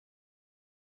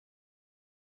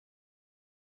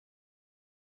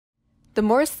The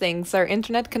Morse Things are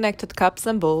internet-connected cups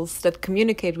and bowls that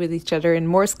communicate with each other in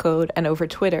Morse code and over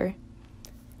Twitter.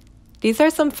 These are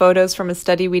some photos from a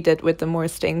study we did with the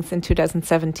Morse Things in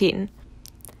 2017.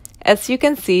 As you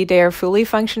can see, they are fully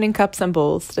functioning cups and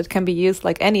bowls that can be used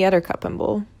like any other cup and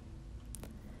bowl.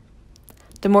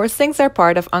 The Morse Things are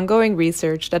part of ongoing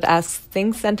research that asks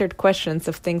thing-centered questions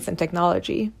of things and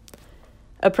technology.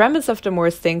 A premise of the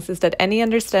Morse Things is that any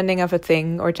understanding of a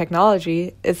thing or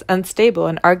technology is unstable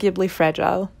and arguably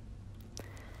fragile.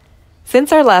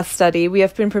 Since our last study, we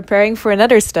have been preparing for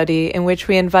another study in which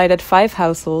we invited 5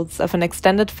 households of an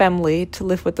extended family to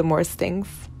live with the Morse Things.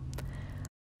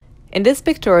 In this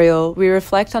pictorial, we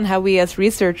reflect on how we as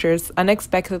researchers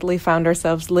unexpectedly found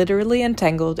ourselves literally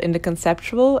entangled in the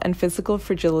conceptual and physical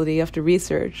fragility of the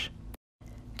research.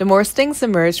 The Morse Things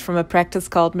emerged from a practice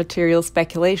called material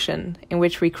speculation, in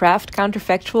which we craft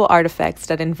counterfactual artifacts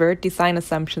that invert design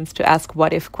assumptions to ask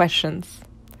what-if questions.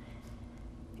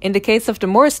 In the case of the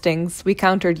Morse Things, we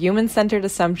countered human-centered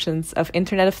assumptions of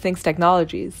Internet of Things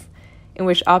technologies, in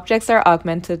which objects are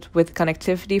augmented with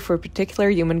connectivity for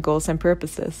particular human goals and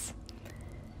purposes.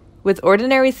 With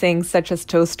ordinary things such as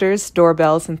toasters,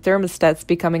 doorbells, and thermostats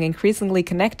becoming increasingly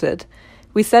connected,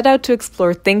 we set out to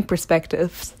explore thing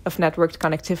perspectives of networked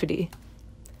connectivity.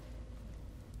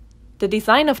 The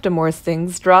design of the Morse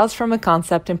Things draws from a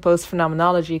concept in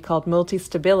post-phenomenology called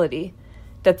multi-stability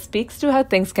that speaks to how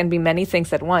things can be many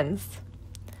things at once.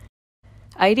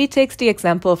 ID takes the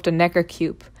example of the Necker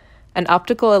cube, an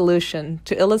optical illusion,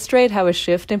 to illustrate how a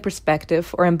shift in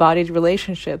perspective or embodied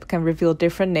relationship can reveal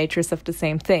different natures of the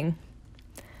same thing.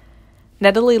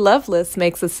 Natalie Lovelace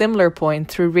makes a similar point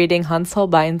through reading Hans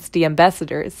Holbein's The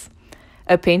Ambassadors,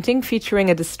 a painting featuring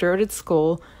a distorted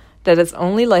skull that is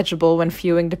only legible when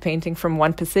viewing the painting from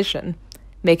one position,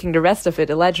 making the rest of it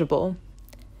illegible.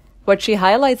 What she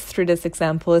highlights through this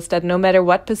example is that no matter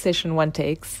what position one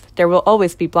takes, there will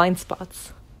always be blind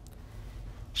spots.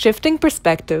 Shifting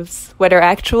perspectives, whether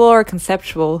actual or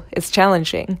conceptual, is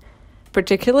challenging,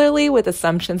 particularly with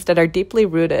assumptions that are deeply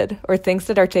rooted or things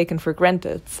that are taken for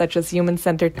granted, such as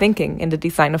human-centered thinking in the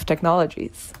design of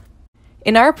technologies.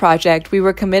 In our project, we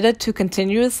were committed to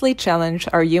continuously challenge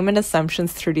our human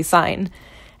assumptions through design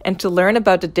and to learn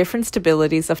about the different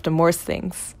stabilities of the Morse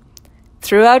Things.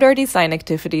 Throughout our design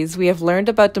activities, we have learned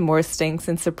about the Morse Things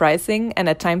in surprising and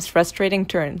at times frustrating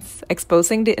turns,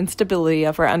 exposing the instability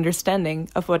of our understanding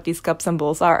of what these cups and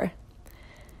bowls are.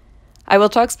 I will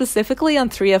talk specifically on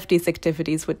 3 of these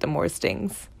activities with the Morse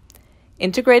Things: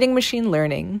 integrating machine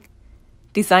learning,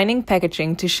 designing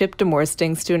packaging to ship the Morse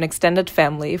Things to an extended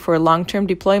family for a long-term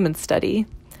deployment study,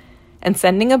 and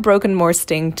sending a broken Morse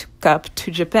Thing cup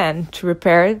to Japan to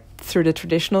repair it through the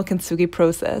traditional kintsugi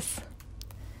process.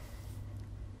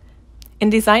 In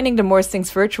designing the Morse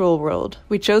Things virtual world,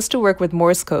 we chose to work with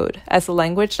Morse Code as a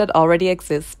language that already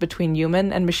exists between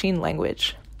human and machine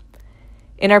language.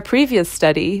 In our previous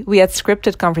study, we had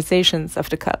scripted conversations of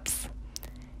the cups.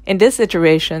 In this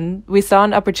iteration, we saw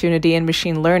an opportunity in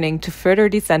machine learning to further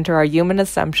decenter our human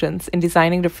assumptions in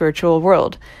designing the virtual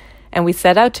world, and we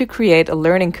set out to create a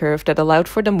learning curve that allowed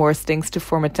for the Morse Things to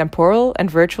form a temporal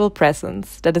and virtual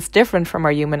presence that is different from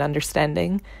our human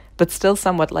understanding, but still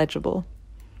somewhat legible.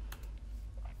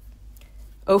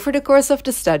 Over the course of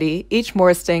the study, each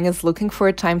Morse Thing is looking for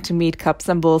a time to meet cups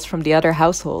and bowls from the other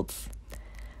households.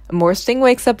 A Morse Thing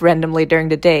wakes up randomly during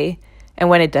the day, and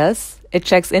when it does, it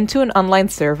checks into an online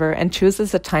server and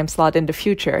chooses a time slot in the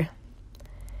future.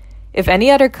 If any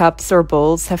other cups or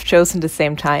bowls have chosen the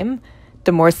same time,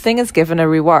 the Morse Thing is given a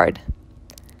reward.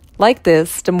 Like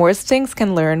this, the Morse Things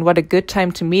can learn what a good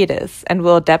time to meet is and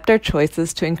will adapt their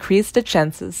choices to increase the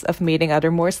chances of meeting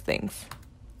other Morse Things.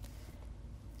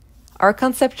 Our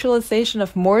conceptualization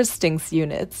of Morse Things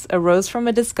units arose from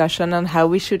a discussion on how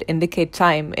we should indicate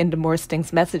time in the Morse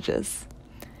Things messages.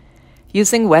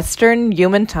 Using Western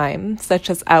human time,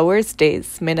 such as hours,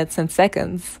 days, minutes, and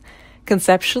seconds,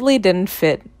 conceptually didn't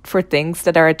fit for things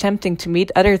that are attempting to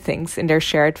meet other things in their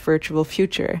shared virtual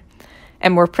future.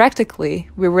 And more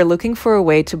practically, we were looking for a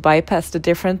way to bypass the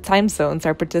different time zones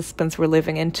our participants were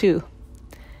living in too.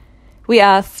 We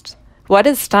asked, what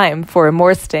is time for a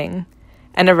Morse Thing?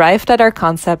 And arrived at our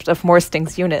concept of Morse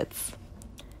Things units.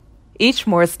 Each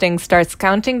Morse Thing starts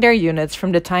counting their units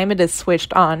from the time it is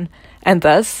switched on, and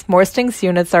thus, Morse Things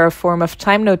units are a form of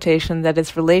time notation that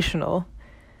is relational.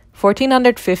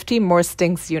 1450 Morse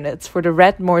Things units for the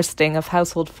red Morse Thing of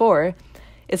household 4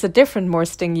 is a different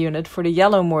Morse Thing unit for the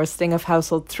yellow Morse Thing of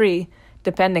household 3,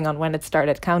 depending on when it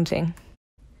started counting.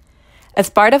 As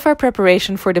part of our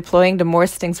preparation for deploying the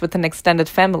Morse Things with an extended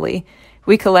family,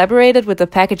 we collaborated with a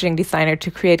packaging designer to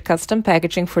create custom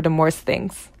packaging for the Morse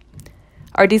Things.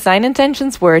 Our design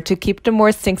intentions were to keep the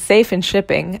Morse Thing safe in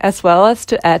shipping, as well as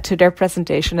to add to their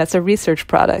presentation as a research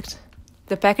product.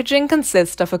 The packaging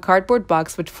consists of a cardboard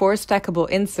box with 4 stackable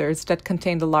inserts that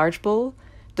contain the large bowl,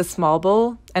 the small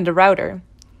bowl, and the router.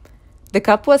 The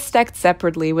cup was stacked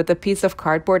separately with a piece of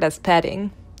cardboard as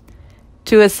padding.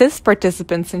 To assist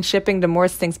participants in shipping the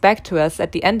Morse Things back to us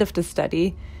at the end of the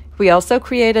study, we also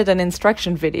created an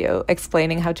instruction video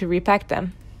explaining how to repack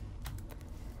them.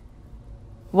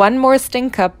 One Morse Thing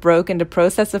cup broke in the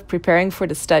process of preparing for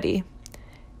the study.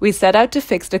 We set out to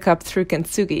fix the cup through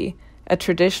kintsugi, a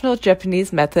traditional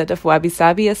Japanese method of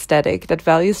wabi-sabi aesthetic that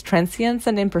values transience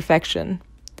and imperfection.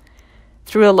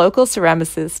 Through a local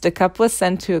ceramicist, the cup was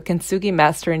sent to a kintsugi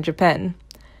master in Japan.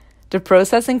 The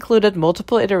process included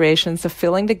multiple iterations of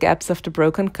filling the gaps of the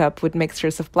broken cup with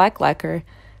mixtures of black lacquer,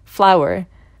 flour,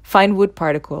 fine wood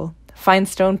particle, fine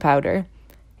stone powder,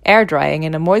 air drying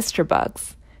in a moisture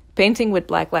box, painting with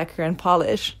black lacquer and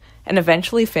polish, and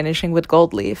eventually finishing with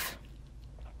gold leaf.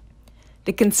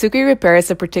 The kintsugi repair is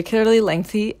a particularly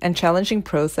lengthy and challenging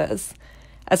process,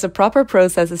 as a proper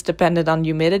process is dependent on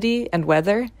humidity and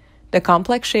weather, the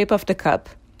complex shape of the cup,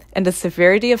 and the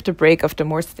severity of the break of the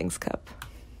Morse Things cup.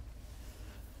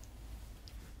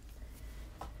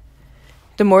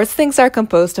 The Morse Things are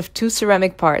composed of 2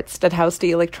 ceramic parts that house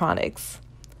the electronics: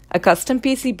 a custom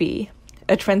PCB,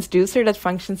 a transducer that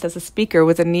functions as a speaker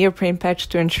with a neoprene patch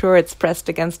to ensure it's pressed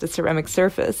against the ceramic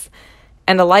surface,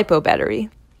 and a LiPo battery.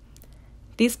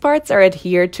 These parts are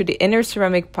adhered to the inner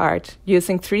ceramic part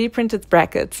using 3D printed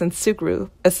brackets and sugru,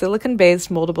 a silicon-based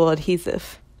moldable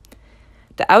adhesive.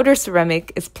 The outer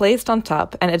ceramic is placed on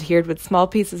top and adhered with small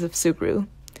pieces of sugru.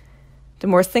 The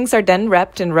Morse Things are then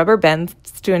wrapped in rubber bands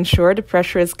to ensure the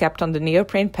pressure is kept on the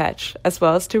neoprene patch, as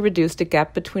well as to reduce the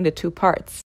gap between the 2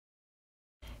 parts.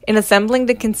 In assembling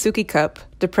the kintsugi cup,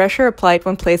 the pressure applied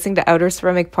when placing the outer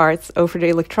ceramic parts over the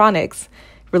electronics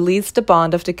released the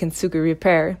bond of the kintsugi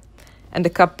repair, and the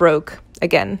cup broke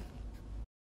again.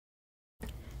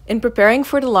 In preparing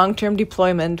for the long-term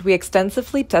deployment, we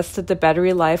extensively tested the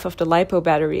battery life of the LiPo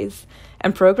batteries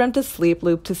and programmed a sleep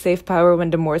loop to save power when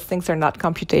the Morse Things are not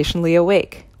computationally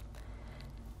awake.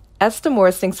 As the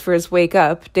Morse Things first wake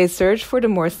up, they search for the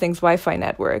Morse Things Wi-Fi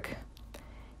network.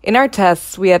 In our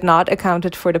tests, we had not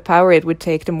accounted for the power it would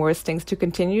take the Morse Things to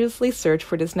continuously search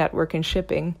for this network in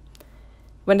shipping,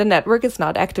 when the network is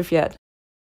not active yet.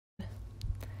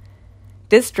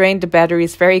 This drained the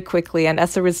batteries very quickly, and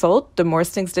as a result, the Morse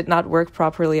Things did not work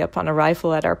properly upon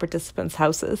arrival at our participants'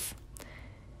 houses.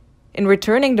 In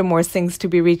returning the Morse Things to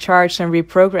be recharged and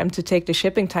reprogrammed to take the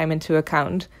shipping time into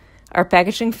account, our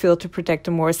packaging failed to protect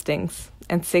the Morse Things,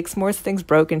 and 6 Morse Things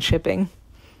broke in shipping.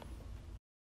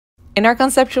 In our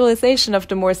conceptualization of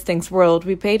the Morse Things world,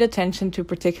 we paid attention to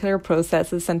particular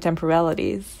processes and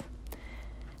temporalities.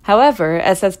 However,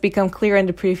 as has become clear in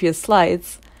the previous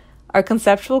slides, our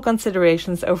conceptual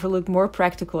considerations overlook more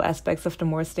practical aspects of the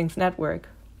Morse Things network.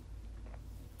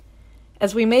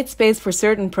 As we made space for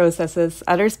certain processes,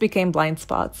 others became blind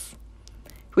spots.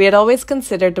 We had always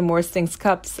considered the Morse Things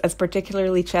cups as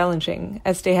particularly challenging,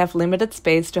 as they have limited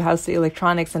space to house the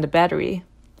electronics and the battery.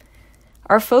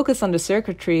 Our focus on the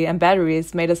circuitry and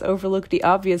batteries made us overlook the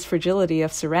obvious fragility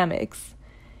of ceramics.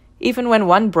 Even when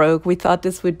one broke, we thought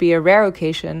this would be a rare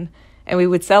occasion, and we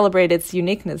would celebrate its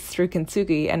uniqueness through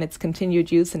kintsugi and its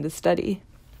continued use in the study.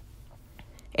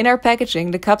 In our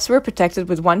packaging, the cups were protected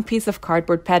with 1 piece of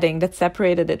cardboard padding that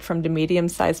separated it from the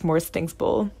medium-sized Morse Things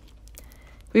bowl.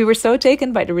 We were so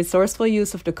taken by the resourceful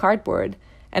use of the cardboard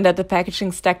and that the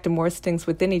packaging stacked the Morse Things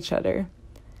within each other.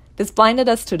 This blinded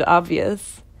us to the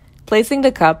obvious. Placing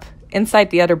the cup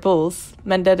inside the other bowls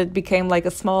meant that it became like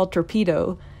a small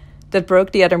torpedo that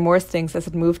broke the other Morse Things as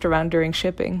it moved around during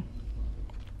shipping.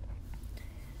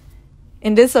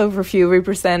 In this overview, we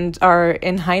present our,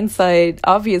 in hindsight,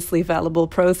 obviously valuable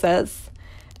process,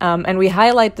 and we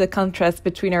highlight the contrast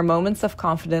between our moments of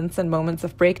confidence and moments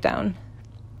of breakdown.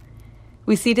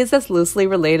 We see this as loosely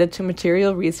related to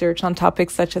material research on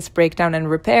topics such as breakdown and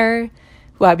repair,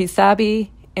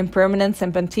 wabi-sabi, impermanence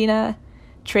and patina,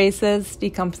 traces,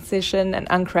 decomposition, and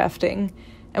uncrafting,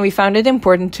 and we found it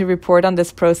important to report on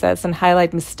this process and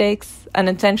highlight mistakes,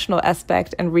 unintentional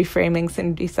aspect, and reframings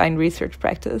in design research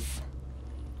practice.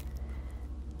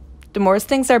 The Morse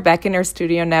Things are back in our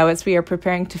studio now as we are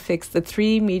preparing to fix the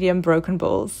 3 medium broken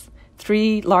bowls,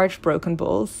 3 large broken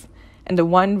bowls, and the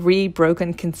 1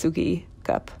 re-broken kintsugi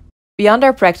cup. Beyond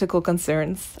our practical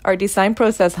concerns, our design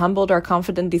process humbled our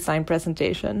confident design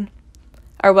presentation.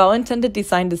 Our well-intended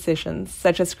design decisions,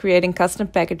 such as creating custom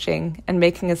packaging and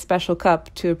making a special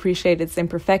cup to appreciate its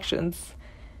imperfections,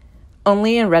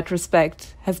 only in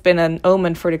retrospect has been an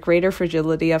omen for the greater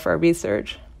fragility of our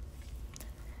research.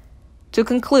 To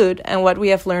conclude, and what we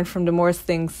have learned from the Morse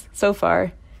Things so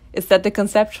far, is that the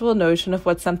conceptual notion of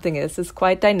what something is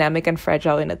quite dynamic and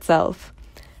fragile in itself,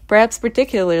 perhaps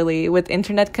particularly with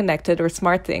internet-connected or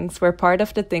smart things where part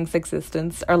of the thing's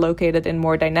existence are located in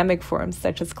more dynamic forms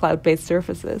such as cloud-based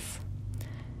services.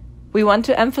 We want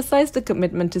to emphasize the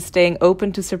commitment to staying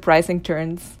open to surprising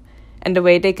turns and the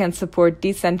way they can support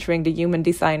decentering the human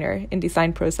designer in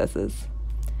design processes.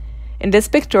 In this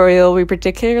pictorial, we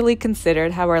particularly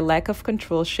considered how our lack of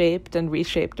control shaped and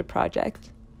reshaped the project,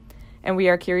 and we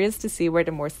are curious to see where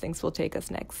the Morse Things will take us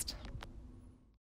next.